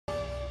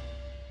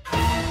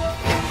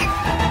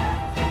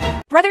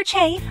Brother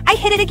Che, I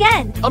hit it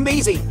again!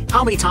 Amazing!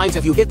 How many times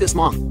have you hit this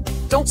monk?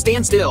 Don't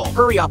stand still.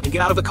 Hurry up and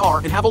get out of the car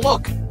and have a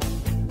look.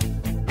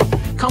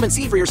 Come and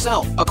see for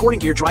yourself.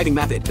 According to your driving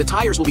method, the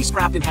tires will be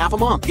scrapped in half a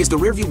month. Is the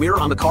rearview mirror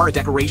on the car a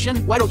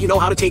decoration? Why don't you know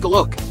how to take a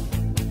look?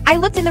 I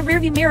looked in the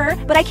rearview mirror,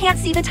 but I can't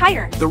see the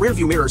tire. The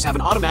rearview mirrors have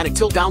an automatic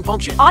tilt-down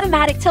function.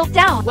 Automatic tilt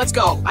down. Let's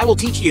go. I will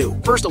teach you.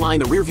 First, align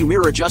the rearview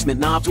mirror adjustment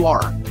knob to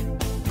R.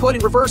 Put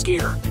in reverse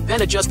gear.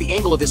 Then adjust the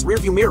angle of this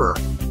rearview mirror.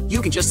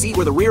 You can just see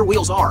where the rear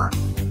wheels are.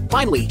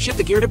 Finally, shift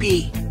the gear to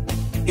B.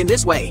 In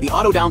this way, the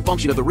auto-down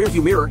function of the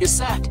rearview mirror is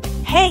set.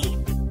 Hey,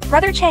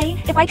 Brother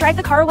Che, if I drive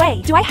the car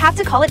away, do I have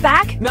to call it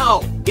back?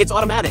 No, it's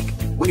automatic.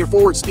 When your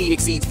forward speed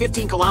exceeds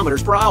 15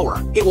 kilometers per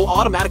hour, it will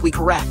automatically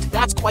correct.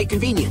 That's quite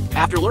convenient.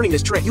 After learning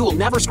this trick, you will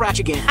never scratch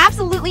again.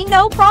 Absolutely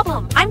no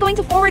problem. I'm going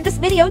to forward this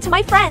video to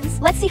my friends.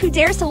 Let's see who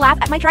dares to laugh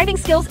at my driving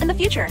skills in the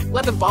future.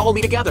 Let them follow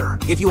me together.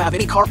 If you have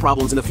any car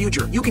problems in the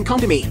future, you can come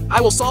to me.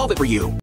 I will solve it for you.